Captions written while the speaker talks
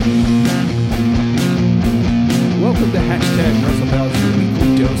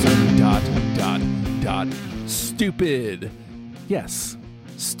stupid. Yes,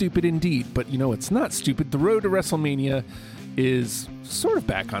 stupid indeed. But you know, it's not stupid. The road to WrestleMania is sort of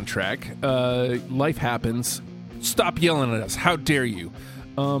back on track. Life happens. Stop yelling at us. How dare you?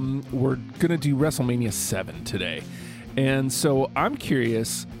 We're going to do WrestleMania 7 today. And so I'm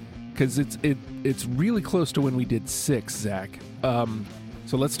curious, because it's really close to when we did 6, Zach.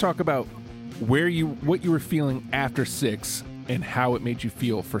 So let's talk about what you were feeling after 6 and how it made you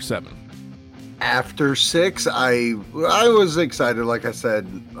feel for 7. After 6, I was excited. Like I said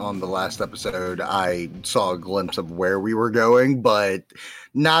on the last episode, I saw a glimpse of where we were going, but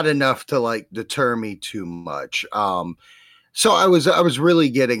not enough to like deter me too much. So I was really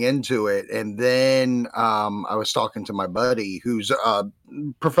getting into it, and then I was talking to my buddy who's a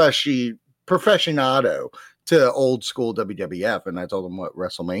professionado to old school WWF, and I told him what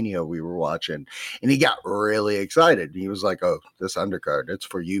WrestleMania we were watching, and he got really excited. He was like, "Oh, this undercard, it's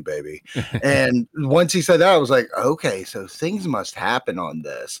for you, baby." And once he said that, I was like, "Okay, so things must happen on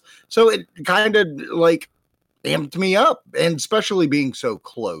this." So it kind of like amped me up, and especially being so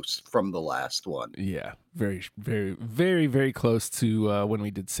close from the last one. Yeah, very, very, very, very close to when we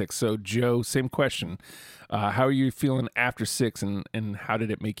did 6. So, Joe, same question. How are you feeling after 6, and how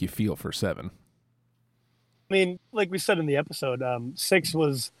did it make you feel for 7? I mean, like we said in the episode, 6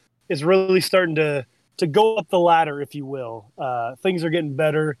 is really starting to go up the ladder, if you will. Things are getting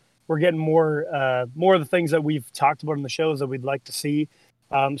better. We're getting more of the things that we've talked about in the shows that we'd like to see.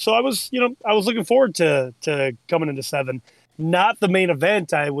 So I was looking forward to coming into 7. Not the main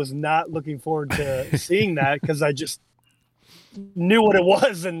event. I was not looking forward to seeing that because I just knew what it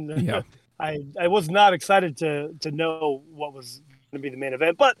was, and yeah. I was not excited to know what was going to be the main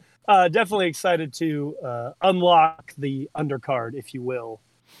event, but definitely excited to unlock the undercard, if you will.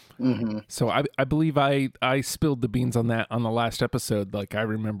 Mm-hmm. So I believe I spilled the beans on that on the last episode. Like, I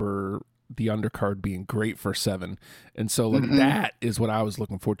remember the undercard being great for 7, and so like that is what I was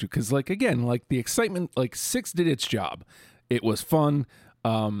looking forward to, because like, again, like the excitement, like 6 did its job. It was fun.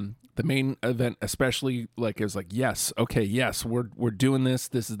 The main event especially, like, it was like, yes, okay, yes, we're doing this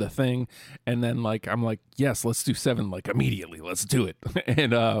is the thing. And then like I'm like, yes, let's do 7 like immediately, let's do it.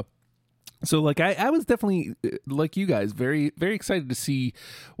 And so like I was definitely like you guys, very, very excited to see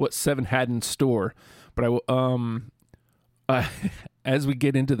what 7 had in store. But as we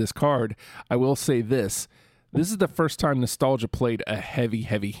get into this card, I will say this is the first time nostalgia played a heavy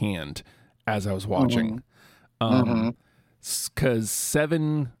hand as I was watching. Because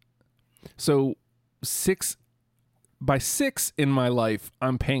 7, so 6, by 6 in my life,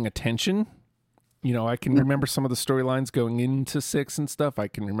 I'm paying attention. You know, I can remember some of the storylines going into 6 and stuff. I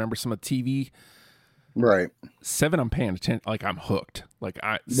can remember some of TV. Right. 7, I'm paying attention. Like, I'm hooked. Like,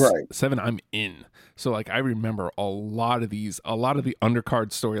 Right. 7, I'm in. So, like, I remember a lot of the undercard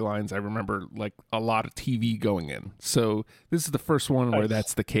storylines. I remember, like, a lot of TV going in. So, this is the first one where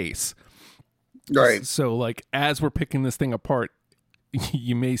that's the case. Right. So, like, as we're picking this thing apart,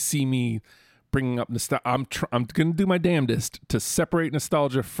 you may see me bringing up nostalgia. I'm going to do my damnedest to separate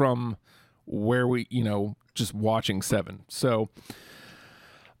nostalgia from where we, just watching 7. So,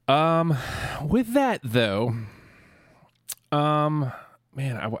 with that though, man,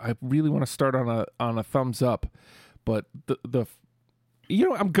 I really want to start on a thumbs up, but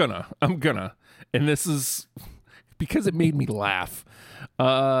I'm gonna, and this is because it made me laugh.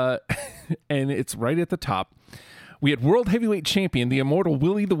 And it's right at the top. We had World Heavyweight Champion, the immortal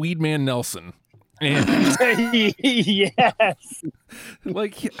Willie the Weedman Nelson. And yes.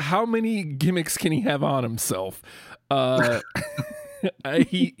 Like, how many gimmicks can he have on himself?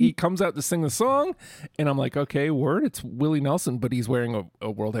 He comes out to sing the song, and I'm like, okay, word, it's Willie Nelson, but he's wearing a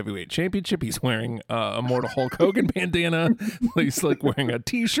World Heavyweight Championship. He's wearing a Immortal Hulk Hogan bandana. He's like wearing a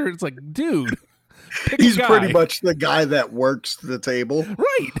t-shirt. It's like, dude, he's pretty much the guy that works the table.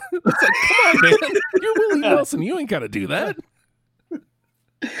 Right. It's like, come on, man. You're Willie Nelson. You ain't got to do that.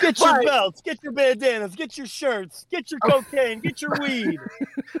 Get your belts, get your bandanas, get your shirts, get your cocaine, get your weed.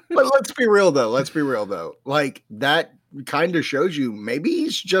 But let's be real though. Like, that kind of shows you maybe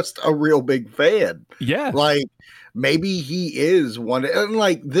he's just a real big fan. Yeah. Like, maybe he is one. And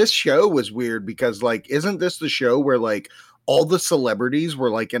like, this show was weird because, like, isn't this the show where like all the celebrities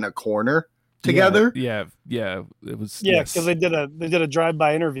were like in a corner together? Yeah. It was. Yeah, because they did a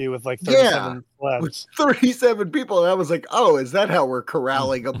drive-by interview with like 37 celebs. With 37 people, and I was like, oh, is that how we're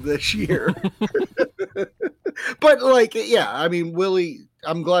corralling them this year? But like, yeah, I mean, Willie,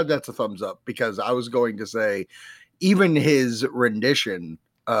 I'm glad that's a thumbs up, because I was going to say even his rendition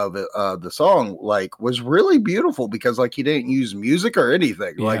of the song like was really beautiful, because like he didn't use music or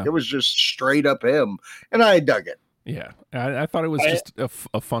anything. Yeah. Like, it was just straight up him, and I dug it. Yeah, I thought it was just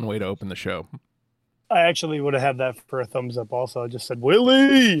a fun way to open the show. I actually would have had that for a thumbs up also. I just said,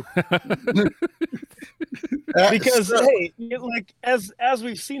 Willie! Because, hey, like, as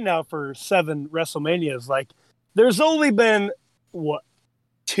we've seen now for 7 WrestleManias, like, there's only been, what,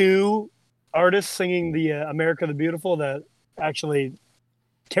 2 artists singing the America the Beautiful that actually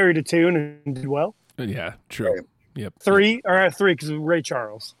carried a tune and did well. Yeah, true. Right. Yep. 3, or 3, because Ray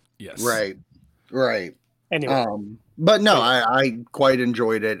Charles. Yes. Right. Anyway. But no, I quite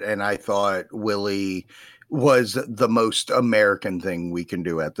enjoyed it, and I thought Willie was the most American thing we can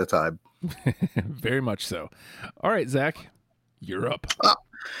do at the time. Very much so. All right, Zach, you're up.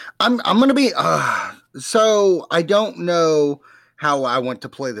 I'm gonna be so I don't know how I want to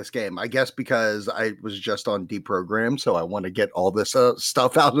play this game. I guess because I was just on deprogram, so I want to get all this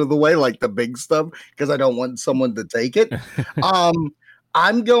stuff out of the way, like the big stuff, because I don't want someone to take it.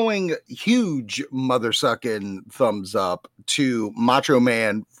 I'm going huge mother sucking thumbs up to Macho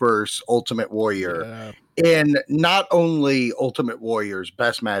Man versus Ultimate Warrior. Yeah. And not only Ultimate Warrior's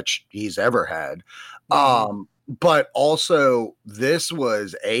best match he's ever had, but also this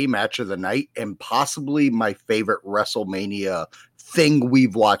was a match of the night and possibly my favorite WrestleMania thing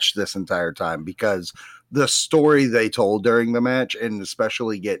we've watched this entire time, because the story they told during the match, and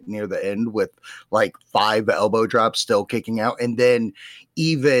especially get near the end with like 5 elbow drops still kicking out, and then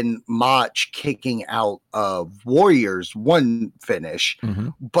even Mach kicking out of Warrior's one finish.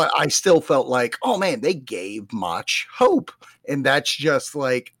 But I still felt like, oh man, they gave Mach hope, and that's just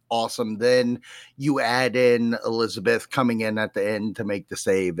like awesome. Then you add in Elizabeth coming in at the end to make the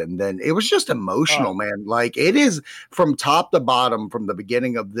save, and then it was just emotional, man. Like, it is from top to bottom, from the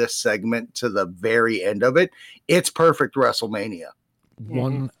beginning of this segment to the very end of it, it's perfect WrestleMania.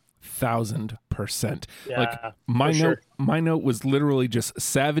 1000%. Yeah, like my note was literally just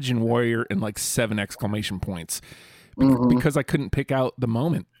Savage and Warrior and like 7 exclamation points, because I couldn't pick out the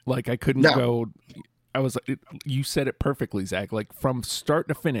moment. Like, I couldn't go. I was like, you said it perfectly, Zach. Like, from start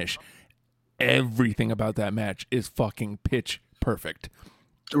to finish, everything about that match is fucking pitch perfect.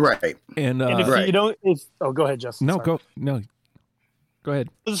 Right. And if you don't, go ahead, Justin. No, go ahead.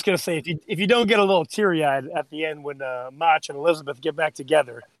 I was just gonna say, if you don't get a little teary eyed at the end when Mach and Elizabeth get back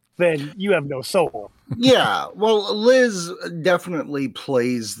together, then you have no soul. Yeah, well, Liz definitely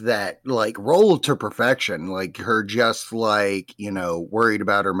plays that like role to perfection. Like, her just like, worried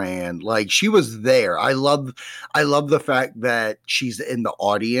about her man. Like, she was there. I love the fact that she's in the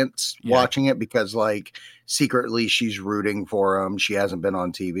audience watching it, because like secretly she's rooting for him. She hasn't been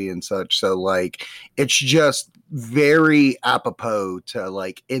on TV and such. So like, it's just very apropos to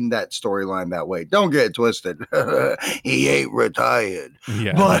like in that storyline that way. Don't get it twisted. He ain't retired.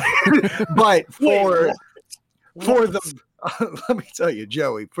 Yeah. But for the let me tell you,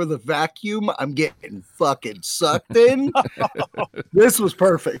 Joey, for the vacuum I'm getting fucking sucked in, this was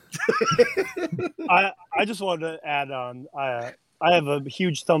perfect. I just wanted to add on, I have a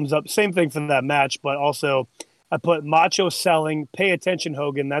huge thumbs up. Same thing for that match, but also I put Macho selling, pay attention,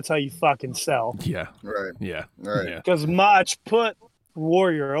 Hogan. That's how you fucking sell. Yeah. Right. Yeah. Right. Because Mach put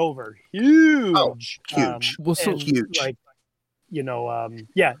Warrior over. Huge. Oh, huge. Huge. Like,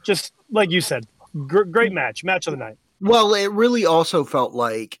 just like you said, great match of the night. Well, it really also felt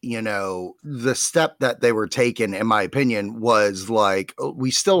like, the step that they were taking, in my opinion, was like,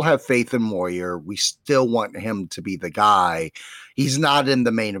 we still have faith in Warrior. We still want him to be the guy. He's not in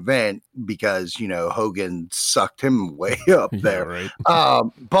the main event because, Hogan sucked him way up there. Right.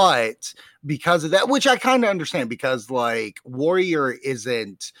 But because of that, which I kind of understand, because like Warrior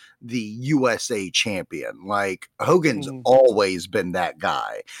isn't the USA champion. Like, Hogan's always been that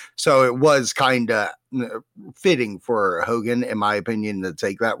guy. So it was kind of fitting for Hogan, in my opinion, to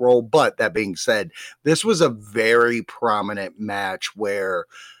take that role. But that being said, this was a very prominent match where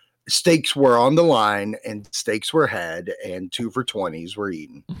stakes were on the line and stakes were had, and 2 for 20s were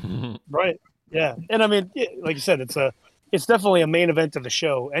eaten. Right. Yeah. And I mean, like you said, it's definitely a main event of the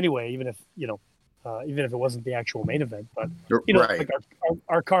show anyway, even if it wasn't the actual main event. But right. like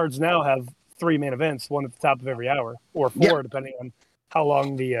our cards now have 3 main events, one at the top of every hour, or 4 depending on how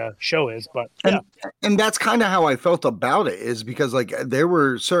long the show is. But and that's kind of how I felt about it, is because like there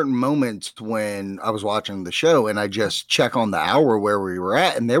were certain moments when I was watching the show and I just check on the hour where we were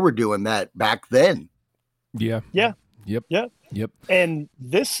at, and they were doing that back then. Yeah. Yep. And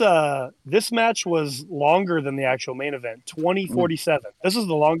this match was longer than the actual main event, 2047. This is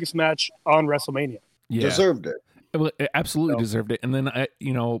the longest match on WrestleMania. Yeah. Deserved it. Well, it absolutely deserved it. And then I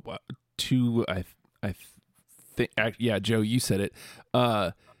think, Joe, you said it.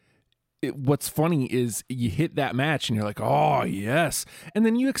 What's funny is you hit that match and you're like, oh yes, and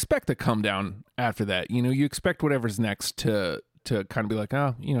then you expect a come down after that. You expect whatever's next to kind of be like,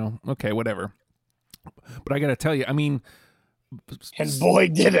 oh, okay, whatever. But I got to tell you, I mean, And boy,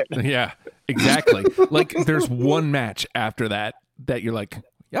 did it. yeah, exactly. Like there's one match after that you're like,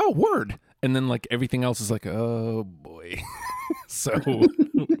 oh, word. And then like everything else is like, oh boy. So,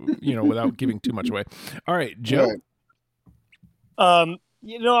 without giving too much away. All right, Joe. I'm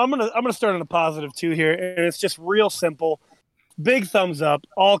gonna start on a positive too here, and it's just real simple. Big thumbs up,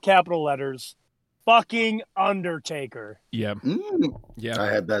 all capital letters. Fucking Undertaker. Yeah. Yeah. I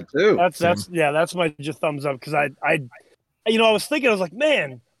had that too. That's my just thumbs up because I was thinking, I was like,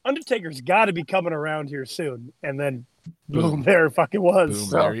 man, Undertaker's got to be coming around here soon, and then boom, there it fucking was. Boom,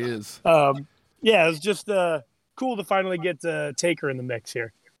 so, there he is. It was just cool to finally get Taker in the mix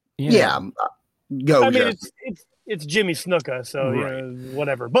here. Yeah. Go. I mean, it's Jimmy Snuka, so right.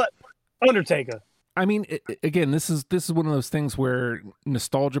 Whatever. But Undertaker. I mean, again, this is one of those things where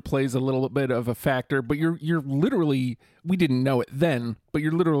nostalgia plays a little bit of a factor, but you're literally, we didn't know it then, but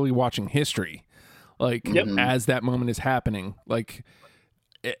you're literally watching history, like as that moment is happening. Like,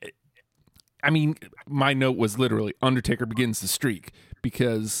 I mean, my note was literally Undertaker begins the streak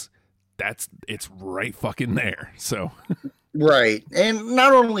because it's right fucking there. So. Right. And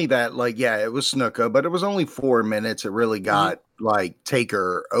not only that, like, yeah, it was Snuka, but it was only 4 minutes. It really got like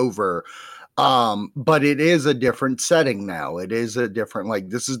Taker over. But it is a different setting now. It is a different, like,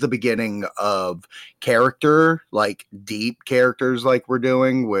 this is the beginning of character, like deep characters, like we're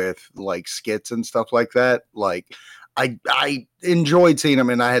doing with like skits and stuff like that. Like, I enjoyed seeing him,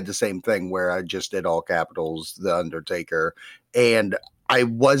 and I had the same thing where I just did all capitals, The Undertaker, and I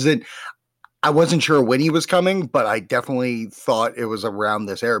wasn't sure when he was coming, but I definitely thought it was around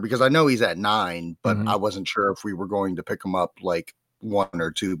this era because I know he's at 9, but I wasn't sure if we were going to pick him up like 1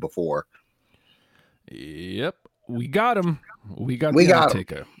 or 2 before. Yep, we got him. We got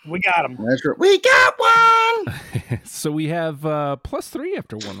Undertaker. We got him. That's right. We got one. So we have +3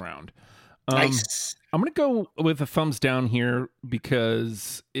 after 1 round. Nice. I'm gonna go with a thumbs down here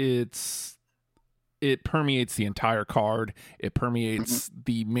because it permeates the entire card. It permeates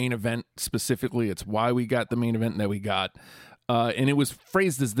the main event specifically. It's why we got the main event that we got, and it was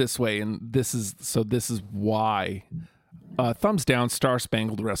phrased as this way. And this is why. Thumbs down. Star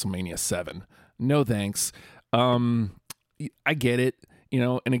Spangled WrestleMania 7. No thanks. I get it,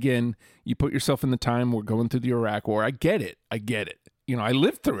 and again, you put yourself in the time. We're going through the Iraq War. I get it. I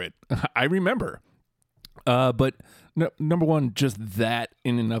lived through it. I remember. But number one, just that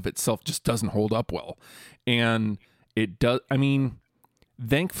in and of itself just doesn't hold up well. And it does. I mean,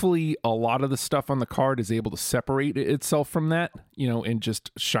 thankfully, a lot of the stuff on the card is able to separate itself from that, and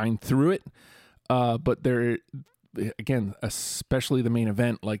just shine through it. But there, again, especially the main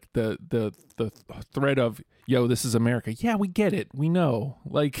event, like the thread of, yo, this is America. Yeah, we get it. We know.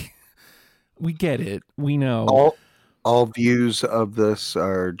 Like, we get it. We know. All views of this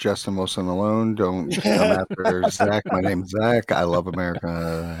are Justin Wilson alone. Don't come after Zach. My name's Zach. I love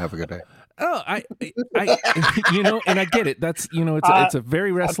America. Have a good day. Oh, I and I get it. That's, it's a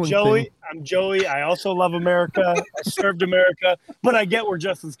very wrestling thing. I'm Joey. I also love America. I served America, but I get where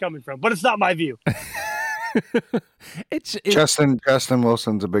Justin's coming from. But it's not my view. Justin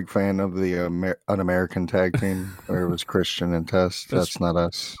Wilson's a big fan of the Un-American tag team where it was Christian and Test. That's not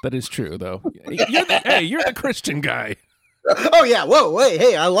us. That is true, though. You're the Christian guy. Oh yeah. Whoa. Wait.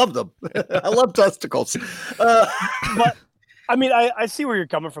 Hey, I love them. I love testicles. But I mean, I see where you're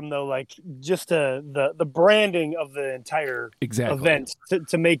coming from, though. Like, just the branding of the entire event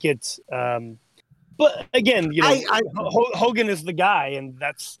to make it. But again, Hogan is the guy, and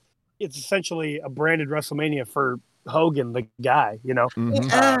it's essentially a branded WrestleMania for Hogan, the guy, You don't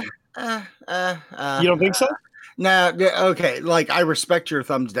think so? Nah, okay. Like, I respect your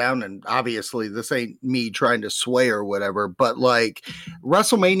thumbs down, and obviously this ain't me trying to sway or whatever, but like,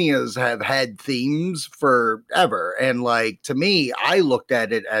 WrestleManias have had themes forever. And like, to me, I looked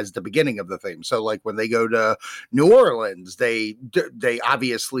at it as the beginning of the theme. So like, when they go to New Orleans, they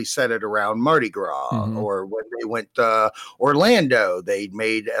obviously set it around Mardi Gras, or when they went to Orlando, they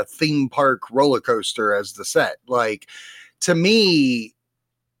made a theme park roller coaster as the set. Like, to me,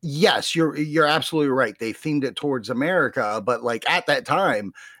 yes, you're absolutely right. They themed it towards America, but like at that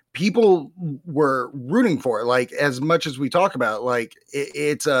time, people were rooting for it. Like, as much as we talk about, like,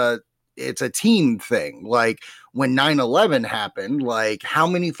 it's a team thing. Like, when 9/11 happened, like, how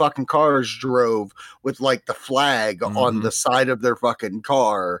many fucking cars drove with like the flag on the side of their fucking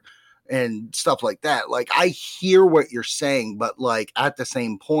car and stuff like that? Like, I hear what you're saying, but like at the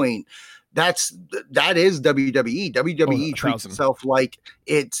same point, that is WWE. WWE treats itself like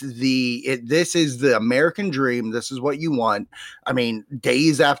this is the American dream. This is what you want. I mean,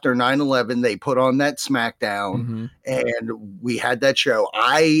 days after 9/11, they put on that SmackDown, and we had that show.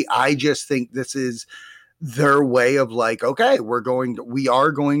 I just think this is their way of like, okay, we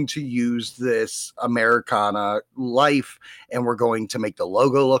are going to use this Americana life, and we're going to make the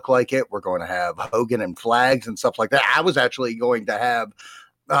logo look like it. We're going to have Hogan and flags and stuff like that. I was actually going to have,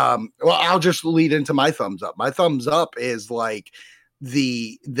 well, I'll just lead into my thumbs up. My thumbs up is like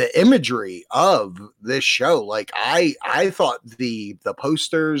the imagery of this show. Like I thought the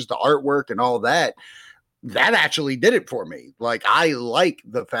posters, the artwork, and all that actually did it for me. Like, I like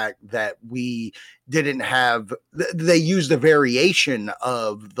the fact that we didn't have, they used a variation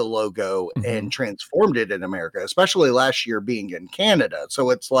of the logo and transformed it in America, especially last year being in Canada.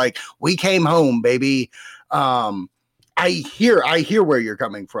 So it's like, we came home, baby. I hear where you're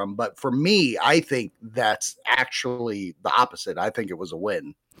coming from, but for me, I think that's actually the opposite. I think it was a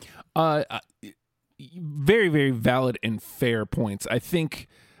win. Very, very valid and fair points. I think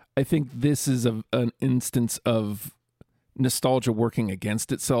this is an instance of nostalgia working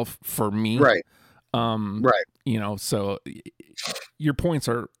against itself for me. Right. Right. You know, so your points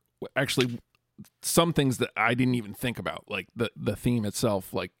are actually some things that I didn't even think about, like the theme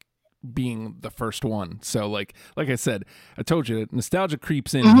itself, like being the first one. So like I said, I told you nostalgia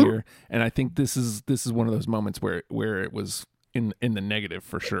creeps in here, and I think this is one of those moments where it was in the negative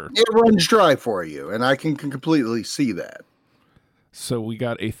for sure. It runs dry for you, and I can completely see that. So we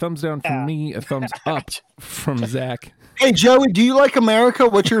got a thumbs down from me, a thumbs up from Zach. Hey, Joey, do you like America?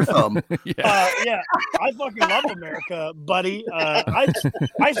 What's your thumb? Yeah, I fucking love America, buddy.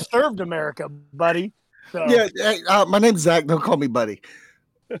 I served America, buddy. So. Yeah, hey, my name's Zach. Don't call me buddy.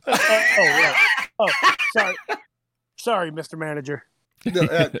 Yeah. Oh, sorry, Mr. Manager.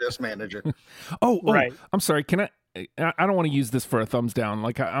 No, just manager. Right. I'm sorry. Can I don't want to use this for a thumbs down.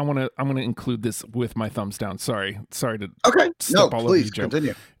 Like I'm gonna include this with my thumbs down. Sorry to step all over you, Joe.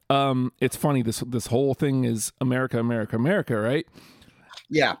 Continue. It's funny, this whole thing is America, America, America, right?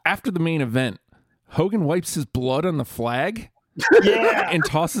 Yeah. After the main event, Hogan wipes his blood on the flag, and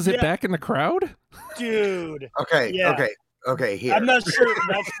tosses it back in the crowd. Dude. Okay. Yeah. Okay. Here. I'm not sure.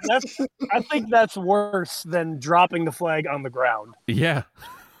 That's. I think that's worse than dropping the flag on the ground. Yeah.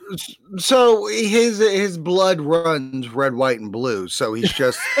 So his blood runs red, white, and blue. So he's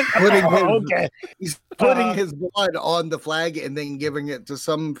just putting his his blood on the flag and then giving it to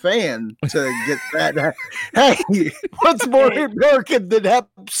some fan to get that. Hey, what's more American than Hep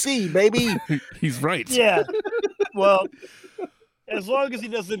C, baby? He's right. Yeah. Well, as long as he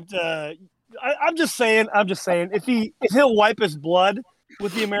doesn't. I'm just saying. If he'll wipe his blood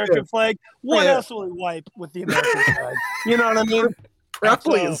with the American flag, what else will he wipe with the American flag? You know what I mean?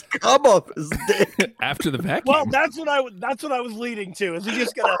 Probably his cum off his dick after the vacuum. Well, that's what I was leading to. Is he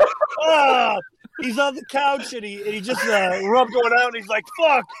just gonna? He's on the couch and he just rubbed one out and he's like,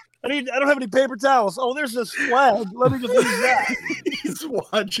 "Fuck! I don't have any paper towels. Oh, there's this flag. Let me just use that." He's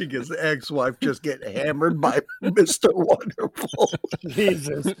watching his ex-wife just get hammered by Mr. Wonderful.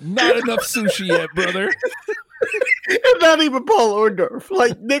 Jesus, not enough sushi yet, brother. And not even Paul Orndorff,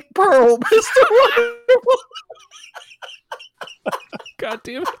 like Nick Pearl, Mr. Wonderful. God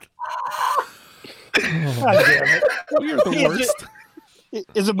damn it. God damn it. We are the worst.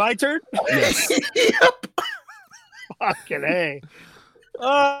 Is it my turn? Yes. Yep. Fucking A.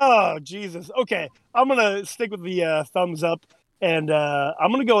 Oh, Jesus. Okay. I'm going to stick with the thumbs up, and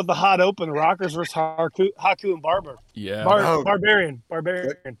I'm going to go with the hot open, Rockers versus Haku and Barber. Yeah. Barbarian.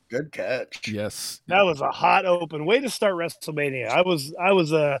 Good catch. Yes. That was a hot open. Way to start WrestleMania. I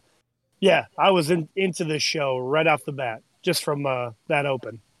was into this show right off the bat, just from that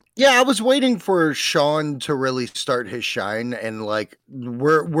open. Yeah, I was waiting for Sean to really start his shine, and like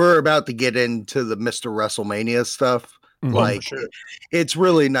we're about to get into the Mr. WrestleMania stuff. Like, sure. It's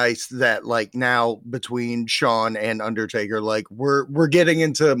really nice that like now between Sean and Undertaker, like we're getting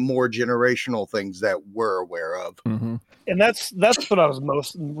into more generational things that we're aware of. Mm-hmm. And that's what I was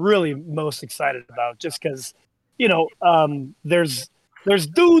most excited about, just because, there's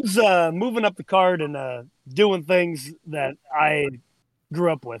dudes moving up the card and doing things that I grew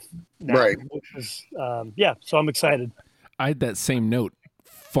up with now, right? Which is, so I'm excited. I had that same note.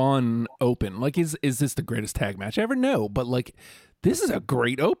 Fun open. Like, is this the greatest tag match ever? No, but like, this is a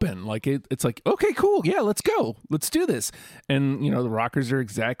great open. Like, it's like, okay, cool, yeah, let's go, let's do this. And the Rockers are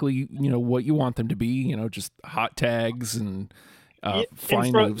exactly what you want them to be. Just hot tags and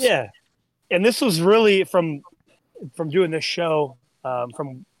flying moves. Yeah, and this was really from doing this show.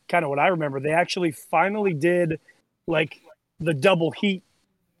 From kind of what I remember, they actually finally did like the double heat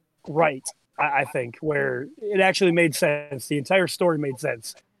right. I think where it actually made sense. The entire story made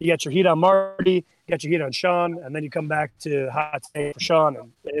sense. You got your heat on Marty, you got your heat on Shawn, and then you come back to hot take for Shawn,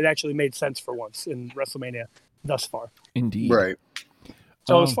 and it actually made sense for once in WrestleMania thus far. Indeed. Right.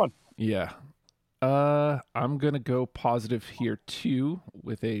 So it was fun. Yeah. I'm going to go positive here too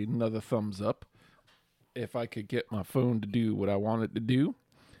with another thumbs up. If I could get my phone to do what I want it to do.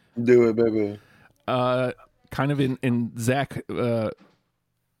 Do it, baby. Kind of in Zach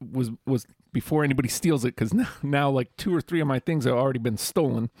was before anybody steals it, because now like 2 or 3 of my things have already been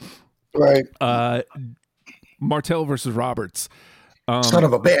stolen. Right. Martel versus Roberts. Son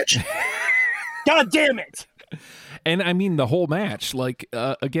of a bitch. God damn it. And I mean the whole match, like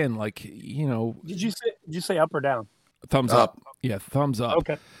again, like, you know. Did you say up or down? Thumbs up. Yeah, thumbs up.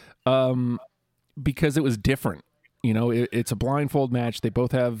 Okay. Because it was different. You know, it's a blindfold match. They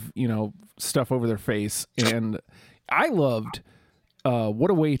both have, you know, stuff over their face. And I loved,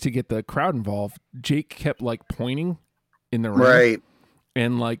 what a way to get the crowd involved. Jake kept, like, pointing in the ring. Right.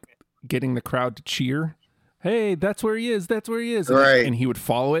 And, like, getting the crowd to cheer. Hey, that's where he is. That's where he is. Right. And he would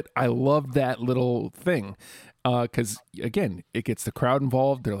follow it. I loved that little thing. Because, again, it gets the crowd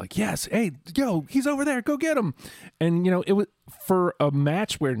involved. They're like, yes, hey, yo, he's over there. Go get him. And, you know, it was for a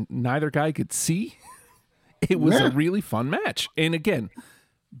match where neither guy could see. It was a really fun match. And, again,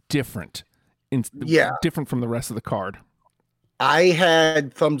 different. Different from the rest of the card. I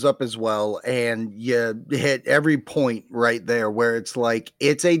had thumbs up as well. And you hit every point right there where it's like,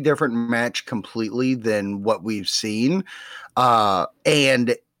 it's a different match completely than what we've seen.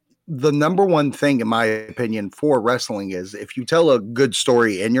 And the number one thing, in my opinion, for wrestling is if you tell a good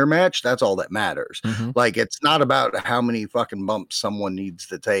story in your match, that's all that matters. Mm-hmm. Like, it's not about how many fucking bumps someone needs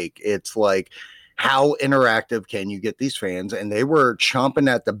to take. It's like, how interactive can you get these fans? And they were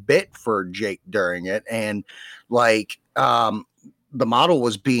chomping at the bit for Jake during it. And like, the model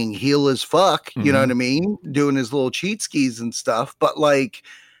was being heel as fuck, mm-hmm. you know what I mean? Doing his little cheat skis and stuff. But like,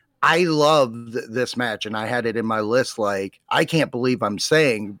 I loved this match, and I had it in my list. Like, I can't believe I'm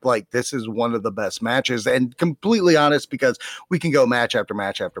saying, like, this is one of the best matches, and completely honest, because we can go match after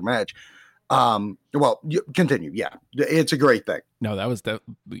match after match. Well, continue. Yeah, it's a great thing. No, that was that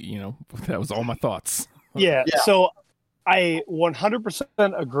was all my thoughts. Yeah. So I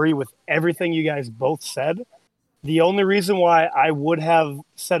 100% agree with everything you guys both said. The only reason why I would have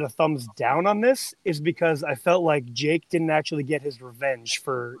set a thumbs down on this is because I felt like Jake didn't actually get his revenge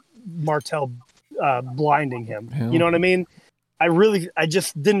for Martel blinding him. Hell. You know what I mean? I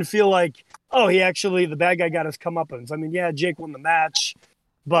just didn't feel like, the bad guy got his comeuppance. I mean, yeah, Jake won the match,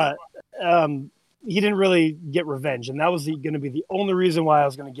 but he didn't really get revenge. And that was going to be the only reason why I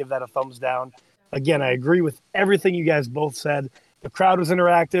was going to give that a thumbs down. Again, I agree with everything you guys both said. The crowd was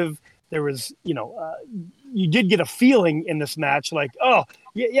interactive. There was, you did get a feeling in this match like, oh,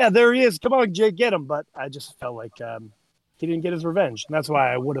 yeah, there he is. Come on, Jake, get him. But I just felt like he didn't get his revenge. And that's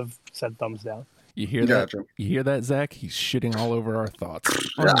why I would have said thumbs down. You hear that? You hear that, Zach? He's shitting all over our thoughts.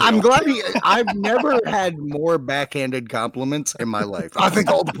 I'm glad I've never had more backhanded compliments in my life. I think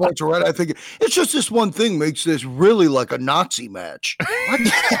all the points are right. I think it's just this one thing makes this really like a Nazi match.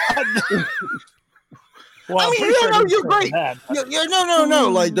 Well, I mean, you're great. No.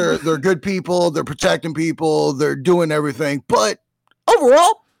 Like they're good people. They're protecting people. They're doing everything. But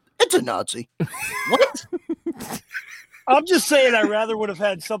overall, it's a Nazi. What? I'm just saying I rather would have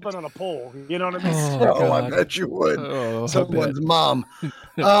had something on a pole. You know what I mean? Oh, I bet you would. Someone's mom.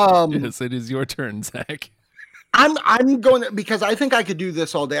 Yes, it is your turn, Zach. I'm going to, because I think I could do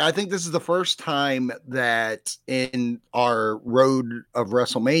this all day. I think this is the first time that in our road of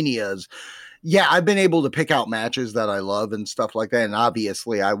WrestleManias, I've been able to pick out matches that I love and stuff like that. And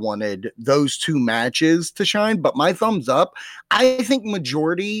obviously I wanted those 2 matches to shine, but my thumbs up, I think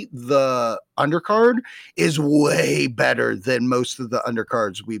majority the undercard is way better than most of the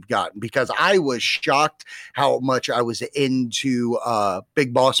undercards we've gotten, because I was shocked how much I was into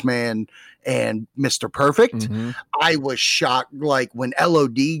Big Boss Man and Mr. Perfect. Mm-hmm. I was shocked. Like when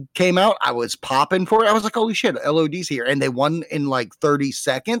LOD came out, I was popping for it. I was like, holy shit, LOD's here. And they won in like 30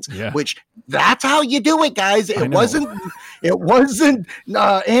 seconds, which that's how you do it, guys. It wasn't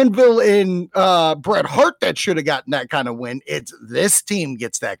Anvil and Bret Hart that should have gotten that kind of win. It's this team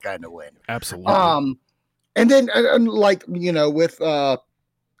gets that kind of win. Absolutely. And then with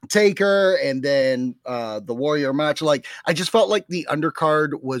Taker and then the Warrior match, like I just felt like the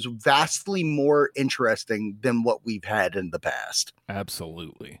undercard was vastly more interesting than what we've had in the past.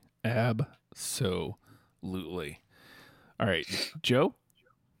 Absolutely. All right, Joe?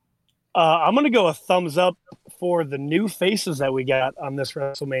 I'm going to go a thumbs up for the new faces that we got on this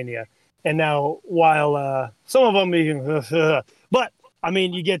WrestleMania. And now, while some of them, but I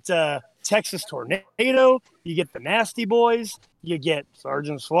mean, you get Texas Tornado, you get the Nasty Boys, you get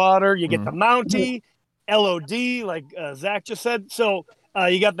Sergeant Slaughter, you get the Mountie, LOD, like Zach just said. So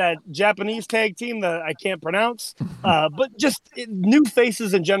you got that Japanese tag team that I can't pronounce, but just new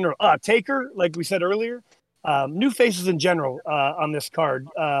faces in general. Taker, like we said earlier, new faces in general on this card.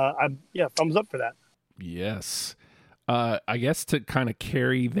 Thumbs up for that. Yes. I guess to kind of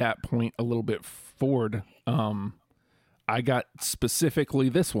carry that point a little bit forward, I got specifically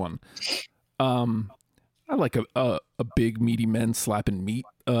this one. I like a big meaty men slapping meat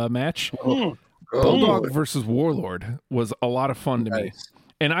match. Bulldog versus Warlord was a lot of fun to me.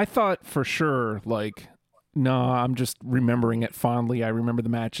 And I thought for sure, like, no, I'm just remembering it fondly. I remember the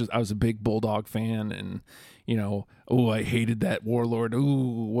matches. I was a big Bulldog fan, and, I hated that Warlord.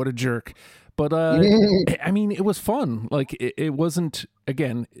 Ooh, what a jerk. But, I mean, it was fun. Like, it wasn't,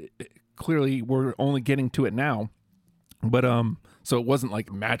 again, clearly we're only getting to it now. But, so it wasn't like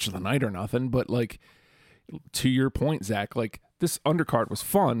match of the night or nothing. But, like, to your point, Zach, like, this undercard was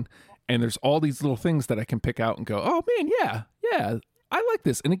fun. And there's all these little things that I can pick out and go, oh, man, yeah, I like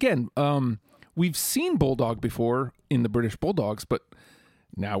this. And again, we've seen Bulldog before in the British Bulldogs, but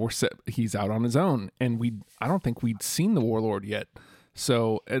now he's out on his own. And I don't think we'd seen the Warlord yet.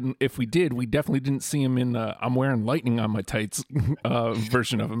 So, and if we did, we definitely didn't see him in I'm wearing lightning on my tights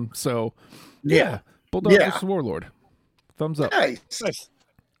version of him. So, yeah. Bulldog versus Warlord. Thumbs up. Nice.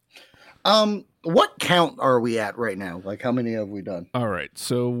 What count are we at right now? Like, how many have we done? All right.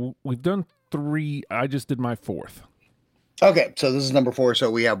 So we've done 3. I just did my 4th. Okay. So this is number 4. So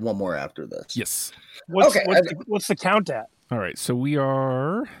we have one more after this. Yes. What's the count at? All right. So we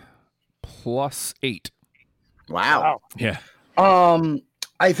are +8. Wow. Yeah.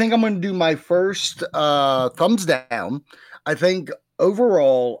 I think I'm going to do my first thumbs down. I think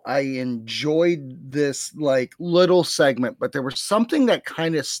overall, I enjoyed this like little segment, but there was something that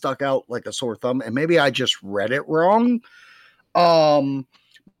kind of stuck out like a sore thumb, and maybe I just read it wrong.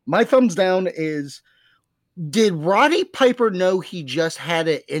 My thumbs down is, did Roddy Piper know he just had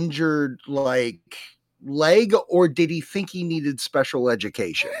an injured like leg, or did he think he needed special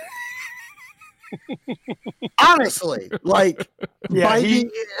education? Honestly, like, by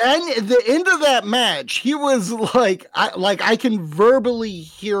the end of that match, he was like, I can verbally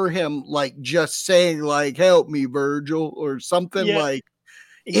hear him like just saying like, "Help me, Virgil," or something. Like,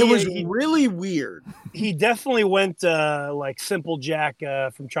 it was really weird. He definitely went like Simple Jack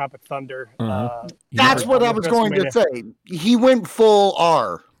from Tropic Thunder. That's what I was going to say. He went full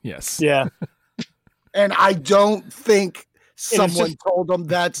R. Yes. Yeah. And I don't think someone told him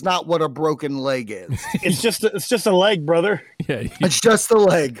that's not what a broken leg is. It's just a leg, brother. Yeah, it's just a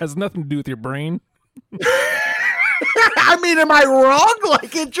leg. Has nothing to do with your brain. I mean, am I wrong?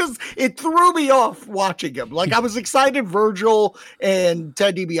 Like, it threw me off watching him. Like, I was excited Virgil and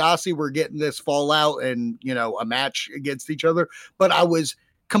Ted DiBiase were getting this fallout and, a match against each other, but I was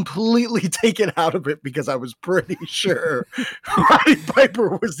completely taken out of it because I was pretty sure Roddy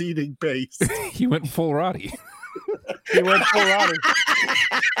Piper was eating paste. He went full Roddy. He went full Roddy.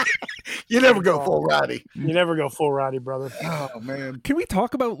 You never go full Roddy. You never go full Roddy, brother. Oh man. Can we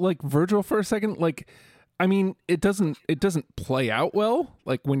talk about like Virgil for a second? Like, I mean, it doesn't play out well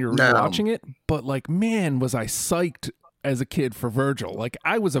like when you're watching it, but like, man, was I psyched as a kid for Virgil. Like,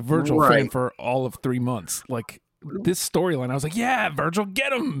 I was a Virgil fan for all of 3 months. Like, this storyline, I was like, yeah, Virgil,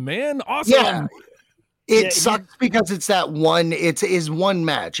 get him, man. Awesome. Yeah. It sucks because it's his one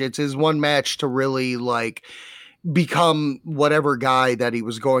match. It's his one match to really like become whatever guy that he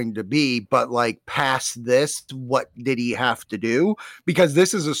was going to be. But like past this, what did he have to do? Because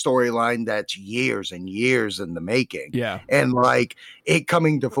this is a storyline that's years and years in the making. Yeah. And like it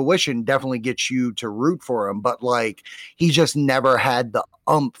coming to fruition definitely gets you to root for him. But like he just never had the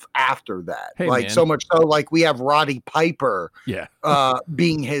umph after that. Hey, like, man. So much so like we have Roddy Piper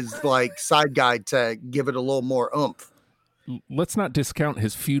being his like side guy to give it a little more oomph. Let's not discount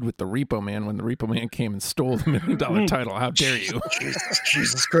his feud with the Repo Man when the Repo Man came and stole the $1 million title. How dare you?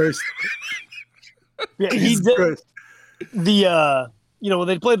 Jesus Christ. Yeah, he did. When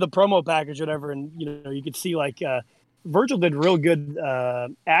they played the promo package or whatever, and you could see like Virgil did real good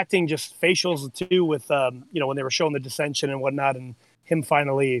acting, just facials too, with when they were showing the dissension and whatnot, and him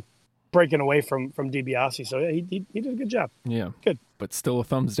finally breaking away from DiBiase. So yeah, he did a good job. Yeah, good, but still a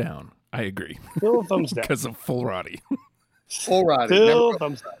thumbs down. I agree. Still a thumbs down because of full Roddy. Full Roddy. Still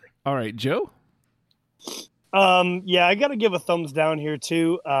thumbs down. All right, Joe. Yeah, I got to give a thumbs down here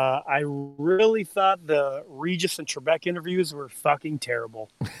too. I really thought the Regis and Trebek interviews were fucking terrible.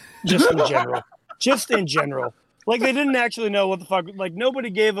 Just in general. Like, they didn't actually know what the fuck. Like, nobody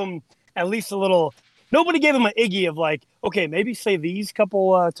gave them at least a little nobody gave him an Iggy of like, okay, maybe say these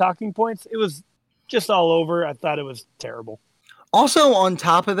couple talking points. It was just all over. I thought it was terrible. Also, on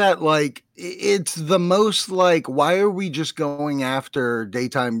top of that, like, it's the most like, why are we just going after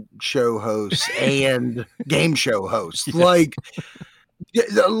daytime show hosts and game show hosts? Yes. Like,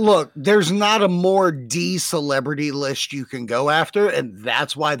 look, there's not a more D-celebrity list you can go after, and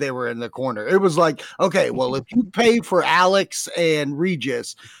that's why they were in the corner. It was like, okay, well, if you pay for Alex and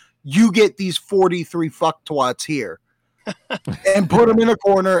Regis, you get these 43 fucktwats here and put them in a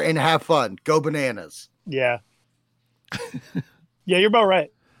corner and have fun. Go bananas. Yeah. Yeah, you're about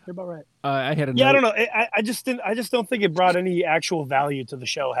right. I had a I don't know. I just don't think it brought any actual value to the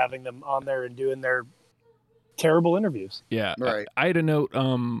show having them on there and doing their terrible interviews. Yeah, right. I had a note.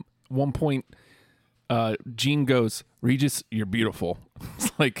 One point, Gene goes, "Regis, you're beautiful."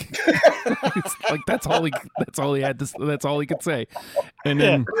 It's like that's all he had to. That's all he could say. And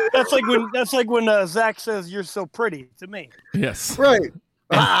then that's like when Zach says, "You're so pretty" to me. Yes, right.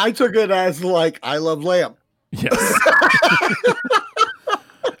 I took it as like, I love lamb. Yes.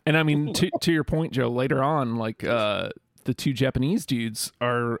 And I mean, to your point, Joe, later on, like the two Japanese dudes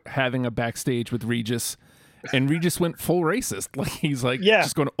are having a backstage with Regis, and Regis went full racist. Like, he's like,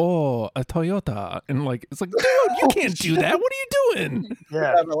 just going, "Oh, a Toyota." And like, it's like, dude, you can't do that. What are you doing? Yeah.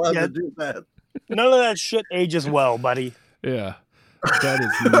 You're not allowed to do that. None of that shit ages well, buddy. Yeah. That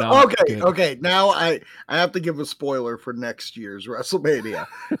is not good. Okay. Now I have to give a spoiler for next year's WrestleMania.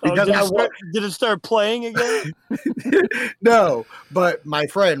 Because did it start playing again? No, but my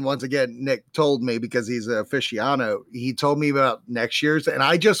friend, once again, Nick, told me, because he's an aficionado, he told me about next year's, and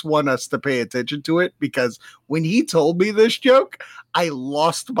I just want us to pay attention to it, because when he told me this joke, I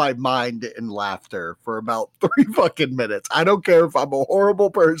lost my mind in laughter for about 3 fucking minutes. I don't care if I'm a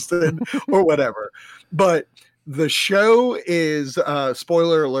horrible person or whatever, but the show is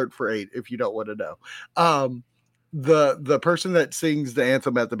spoiler alert for 8 if you don't want to know. The person that sings the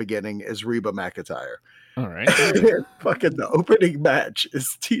anthem at the beginning is Reba McEntire. All right. Fucking the opening match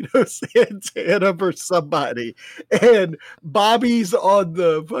is Tito Santana for somebody, and Bobby's on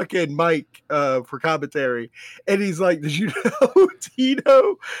the fucking mic for commentary, and he's like, "Did you know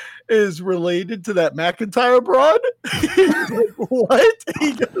Tito is related to that McIntyre broad?" He's like, "What?"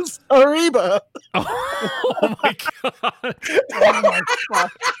 He goes, "Ariba." Oh my god! Oh my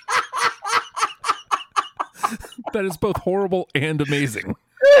fuck! That is both horrible and amazing.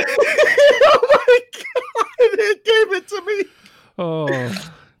 Oh my god! It gave it to me. Oh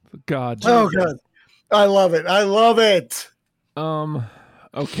god! Oh god! I love it. I love it.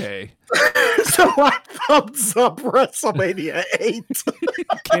 Okay. So I thumbs up WrestleMania 8.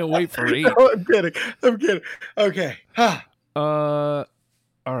 Can't wait for 8. No, I'm kidding. Okay. All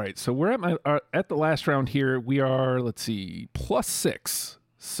right. So we're at the last round here. We are, let's see, +6.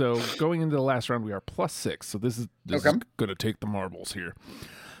 So going into the last round, we are +6. So this is going to take the marbles here.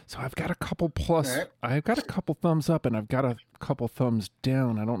 So I've got a couple plus. Right. I've got a couple thumbs up, and I've got a couple thumbs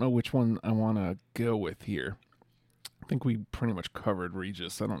down. I don't know which one I want to go with here. I think we pretty much covered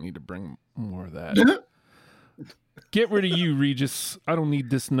Regis. I don't need to bring more of that. Get rid of you, Regis. I don't need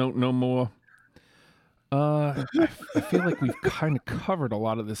this note no more. I feel like we've kind of covered a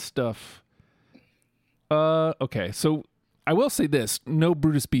lot of this stuff. Okay, so I will say this: no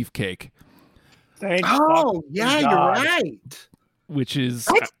Brutus Beefcake. Thank oh, yeah, you're right. Which is,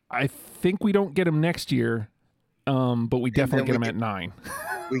 I think we don't get him next year, but we definitely get him at 9.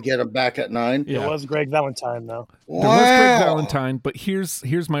 We get him back at 9. Yeah. It was Greg Valentine, though. Wow. There was Greg Valentine, but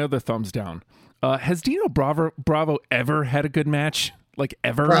here's my other thumbs down. Has Dino Bravo ever had a good match? Like,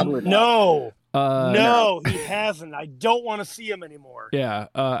 ever? Probably not. No, he hasn't. I don't want to see him anymore. Yeah,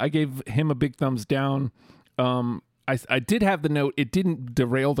 I gave him a big thumbs down. I did have the note, it didn't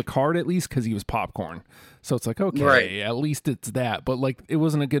derail the card, at least, because he was popcorn. So it's like, okay, right. At least it's that. But, like, it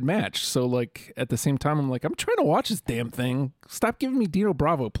wasn't a good match. So, like, at the same time, I'm like, I'm trying to watch this damn thing. Stop giving me Dino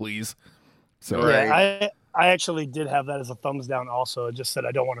Bravo, please. So yeah, I actually did have that as a thumbs down also. It just said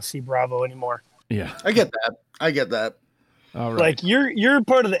I don't want to see Bravo anymore. Yeah. I get that. All right. Like, you're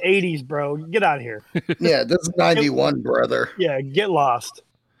part of the 80s, bro. Get out of here. Yeah, this is 91, brother. Yeah, get lost.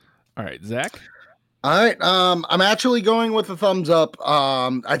 All right, Zach? All right. I'm actually going with a thumbs up.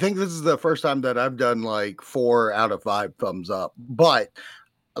 I think this is the first time that I've done like 4 out of 5 thumbs up. But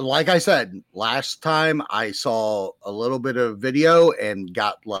like I said, last time I saw a little bit of video and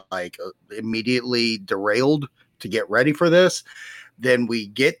got like immediately derailed to get ready for this. Then we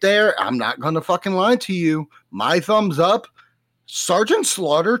get there. I'm not going to fucking lie to you. My thumbs up. Sergeant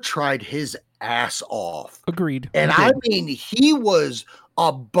Slaughter tried his ass off. Agreed. And I mean, he was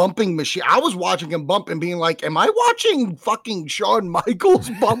a bumping machine. I was watching him bump and being like, am I watching fucking Shawn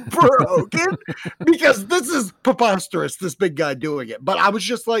Michaels bump for Hogan? Because this is preposterous, this big guy doing it. But I was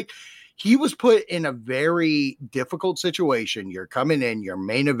just like, he was put in a very difficult situation. You're coming in, you're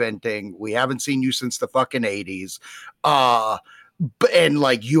main eventing. We haven't seen you since the fucking 80s. And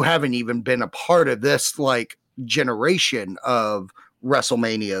like, you haven't even been a part of this like generation of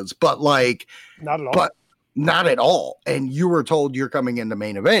WrestleManias, but like, not at all. And you were told you're coming in the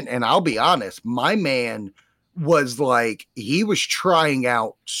main event. And I'll be honest, my man was like, he was trying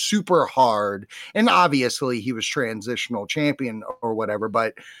out super hard. And obviously he was transitional champion or whatever,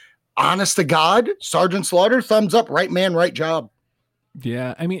 but honest to God, Sergeant Slaughter, thumbs up, right man, right job.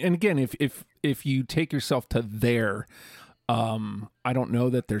 Yeah. I mean, and again, if you take yourself to there, I don't know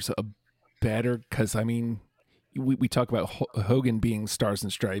that there's a better, because I mean, we talk about Hogan being Stars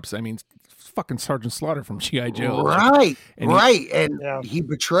and Stripes. I mean, fucking Sergeant Slaughter from G.I. Joe. Right. And he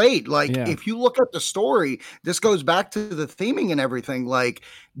betrayed. Like, if you look at the story, this goes back to the theming and everything. Like,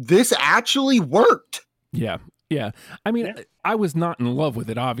 this actually worked. Yeah. Yeah. I mean, I was not in love with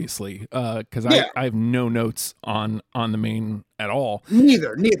it, obviously, because I have no notes on the main at all.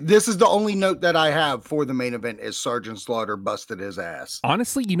 Neither. This is the only note that I have for the main event is Sergeant Slaughter busted his ass.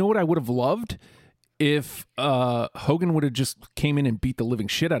 Honestly, you know what I would have loved? If Hogan would have just came in and beat the living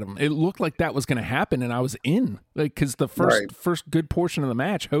shit out of him. It looked like that was going to happen, and I was in. Like, because the first good portion of the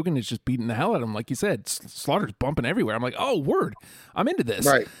match, Hogan is just beating the hell out of him. Like you said, Slaughter's bumping everywhere. I'm like, oh, word. I'm into this.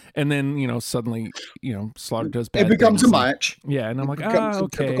 Right. And then, suddenly, Slaughter does bad things. It becomes a match. Yeah, and I'm like, okay.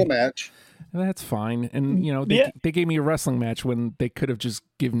 Typical match. That's fine. And, they gave me a wrestling match when they could have just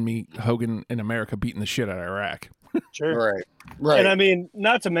given me Hogan in America beating the shit out of Iraq. Sure. Right. And I mean,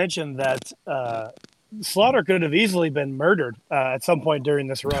 not to mention that Slaughter could have easily been murdered at some point during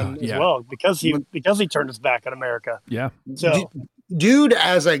this run as well, because he turned his back on America. Yeah. So, dude,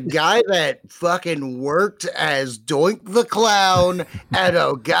 as a guy that fucking worked as Doink the Clown at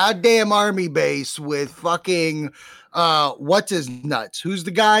a goddamn army base with fucking what's his nuts? Who's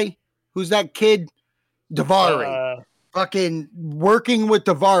the guy? Who's that kid? Davari. Fucking working with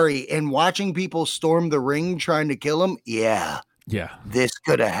Davari and watching people storm the ring trying to kill him. Yeah. This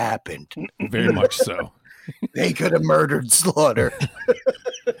could have happened. Very much so. They could have murdered Slaughter.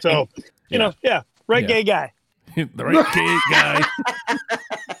 So, right gay guy. The right gay guy.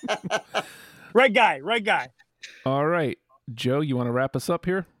 Right guy. All right. Joe, you want to wrap us up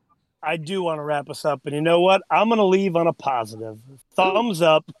here? I do want to wrap us up. And you know what? I'm going to leave on a positive. Thumbs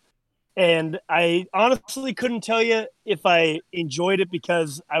up. And I honestly couldn't tell you if I enjoyed it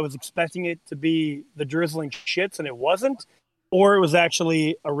because I was expecting it to be the drizzling shits and it wasn't, or it was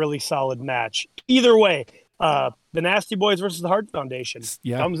actually a really solid match. Either way, the Nasty Boys versus the Hart Foundation.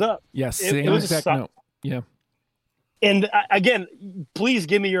 Yeah. Thumbs up. Yeah, same exact note. Yeah. And again, please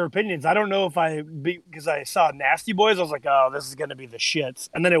give me your opinions. I don't know if because I saw Nasty Boys, I was like, oh, this is going to be the shits.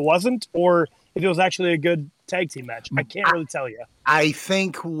 And then it wasn't, or if it was actually a good tag team match. I can't really tell you. I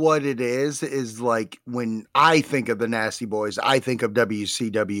think what it is like when I think of the Nasty Boys, I think of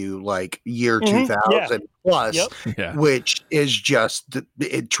WCW like year 2000 plus, which is just,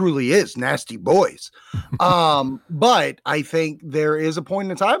 it truly is Nasty Boys. But I think there is a point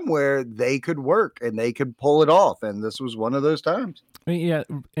in time where they could work and they could pull it off. And this was one of those times. Yeah.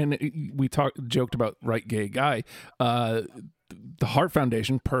 And we joked about right gay guy. The Hart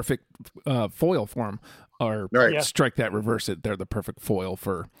Foundation, perfect foil for him, or strike that, reverse it. They're the perfect foil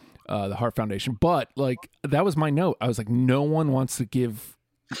for the Hart Foundation. But like that was my note. I was like, no one wants to give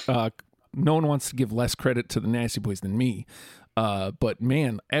less credit to the Nasty Boys than me. But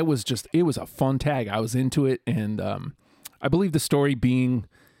man, it was a fun tag. I was into it, and I believe the story being,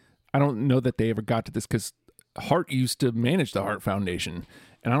 I don't know that they ever got to this because Hart used to manage the Hart Foundation.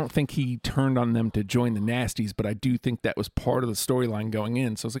 And I don't think he turned on them to join the Nasties, but I do think that was part of the storyline going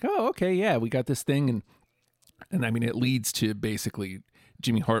in. So I was like, oh, okay, yeah, we got this thing. And I mean, it leads to basically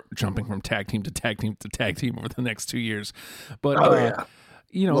Jimmy Hart jumping from tag team to tag team to tag team over the next 2 years. But,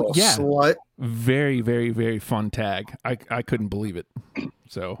 slut. Very, very, very fun tag. I couldn't believe it.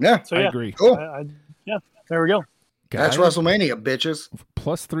 So I agree. Cool. There we go. That's WrestleMania, bitches.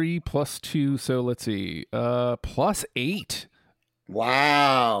 +3, +2. So let's see. +8.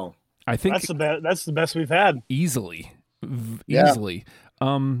 Wow. I think that's the best we've had. Easily.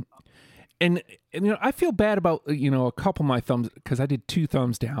 And I feel bad about, a couple of my thumbs because I did 2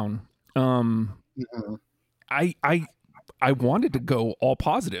 thumbs down. I wanted to go all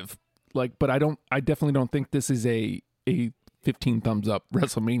positive, but I definitely don't think this is a 15 thumbs up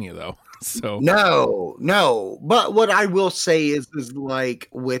WrestleMania though. So no. But what I will say is like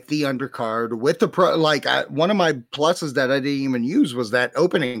with the undercard, with the one of my pluses that I didn't even use was that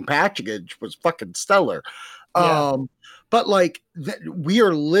opening package was fucking stellar. Yeah. But like we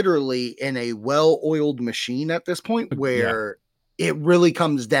are literally in a well-oiled machine at this point where it really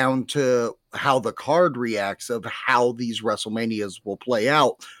comes down to how the card reacts of how these WrestleManias will play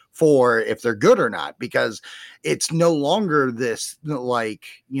out for if they're good or not, because it's no longer this like,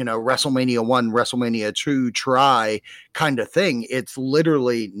 WrestleMania 1, WrestleMania 2 try kind of thing. It's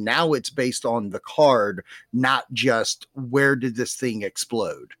literally now it's based on the card, not just where did this thing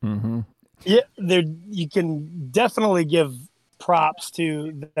explode. Mm-hmm. Yeah, you can definitely give props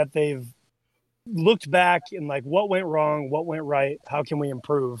to that. They've looked back and like what went wrong, what went right, how can we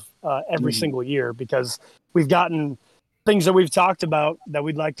improve every single year, because we've gotten things that we've talked about that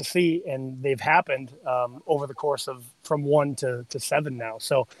we'd like to see, and they've happened over the course of from 1 to 7 now.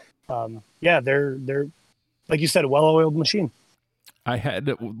 So they're like you said, a well-oiled machine. I had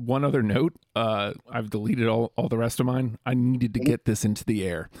one other note. I've deleted all the rest of mine. I needed to get this into the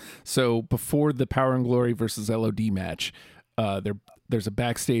air. So before the Power and Glory versus LOD match, there's a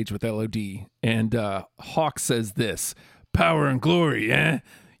backstage with LOD, and Hawk says this: "Power and Glory, eh?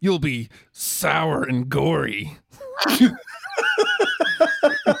 You'll be sour and gory."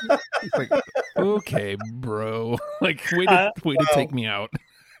 Like, okay, bro. Like, way to take me out.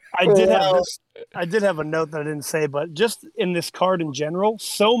 I did have a note that I didn't say, but just in this card in general,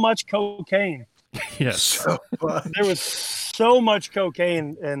 so much cocaine. Yes. There was so much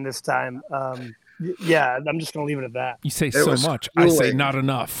cocaine in this time. Yeah, I'm just going to leave it at that. You say so much. I say not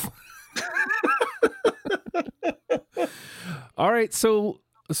enough. All right, so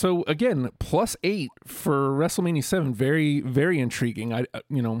again, +8 for WrestleMania 7, very, very intriguing. I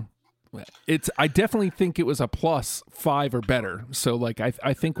definitely think it was a +5 or better. So like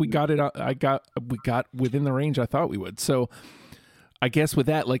I think we got it. We got within the range I thought we would. So I guess with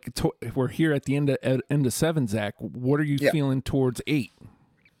that, like we're here at the end of 7, Zach. What are you feeling towards 8?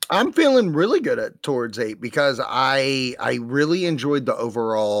 I'm feeling really good towards 8 because I really enjoyed the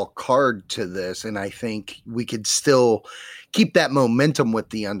overall card to this, and I think we could still keep that momentum with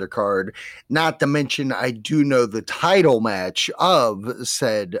the undercard. Not to mention, I do know the title match of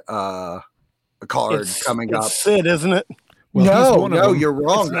said card coming up. It's Sid, isn't it? Well, no, you're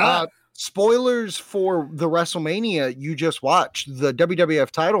wrong. Spoilers for the WrestleMania you just watched, the WWF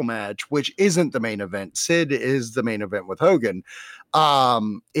title match, which isn't the main event. Sid is the main event with Hogan.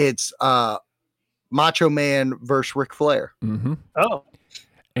 It's Macho Man versus Ric Flair. Mm-hmm.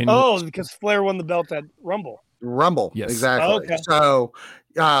 Because Flair won the belt at Rumble. Yes, exactly. Oh, okay. So,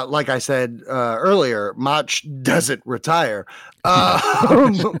 like I said earlier, Mach doesn't retire.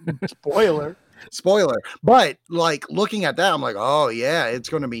 Spoiler. But like looking at that, I'm like, oh yeah, it's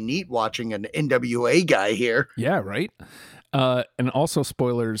going to be neat watching an NWA guy here. Yeah, right. And also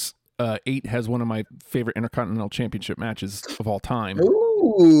spoilers. 8 has one of my favorite Intercontinental Championship matches of all time.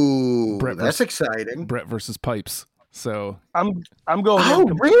 Ooh, that's exciting. Brett versus Pipes. So I'm going. Oh,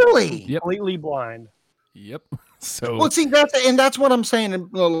 really? Completely blind. Yep. So well, see, that's what I'm saying.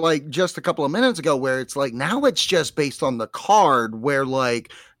 Like just a couple of minutes ago, where it's like now it's just based on the card. Where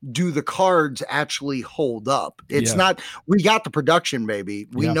like, do the cards actually hold up? It's not. We got the production, baby.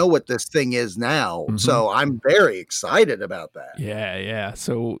 We know what this thing is now. Mm-hmm. So I'm very excited about that. Yeah.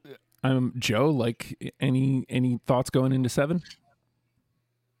 So, Joe, like any thoughts going into 7?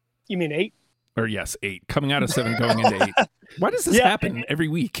 You mean 8? Or yes, 8. Coming out of 7, going into 8. Why does this happen every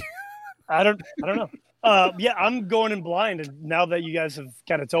week? I don't know. I'm going in blind, and now that you guys have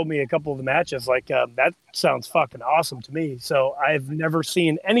kind of told me a couple of the matches, like that sounds fucking awesome to me. So I've never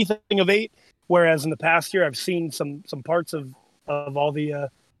seen anything of 8, whereas in the past year I've seen some parts of all the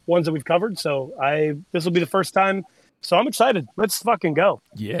ones that we've covered. So this will be the first time. So I'm excited. Let's fucking go.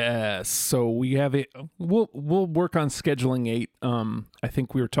 Yes. So we have it. We'll work on scheduling 8. I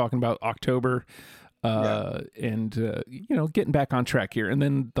think we were talking about October, and getting back on track here, and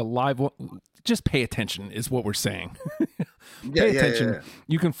then the live one. Just pay attention is what we're saying. Pay attention. Yeah.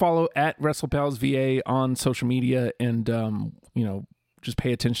 You can follow at WrestlePals VA on social media, and just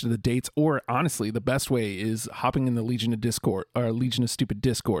pay attention to the dates. Or honestly, the best way is hopping in the Legion of Discord or Legion of Stupid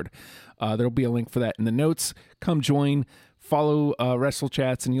Discord. There'll be a link for that in the notes. Come join, follow Wrestle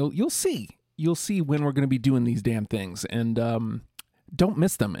Chats, and you'll see when we're going to be doing these damn things. And don't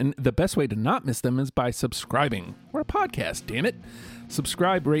miss them. And the best way to not miss them is by subscribing. We're a podcast, damn it.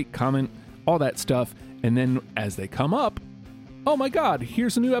 Subscribe, rate, comment, all that stuff. And then as they come up, oh my God,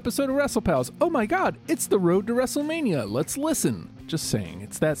 here's a new episode of WrestlePals. Oh my God, it's the road to WrestleMania. Let's listen. Just saying,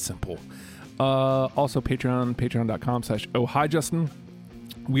 it's that simple. Also patreon.com/. Oh, hi, Justin.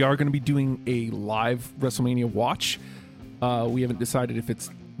 We are going to be doing a live WrestleMania watch. We haven't decided if it's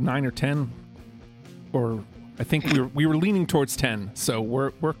 9 or 10, or I think we were leaning towards 10. So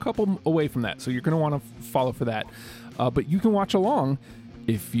we're a couple away from that. So you're going to want to follow for that. But you can watch along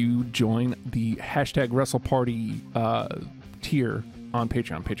if you join the #WrestleParty tier on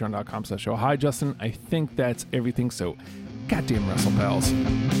Patreon, patreon.com/. Oh, hi, Justin. I think that's everything. So goddamn Wrestle Pals.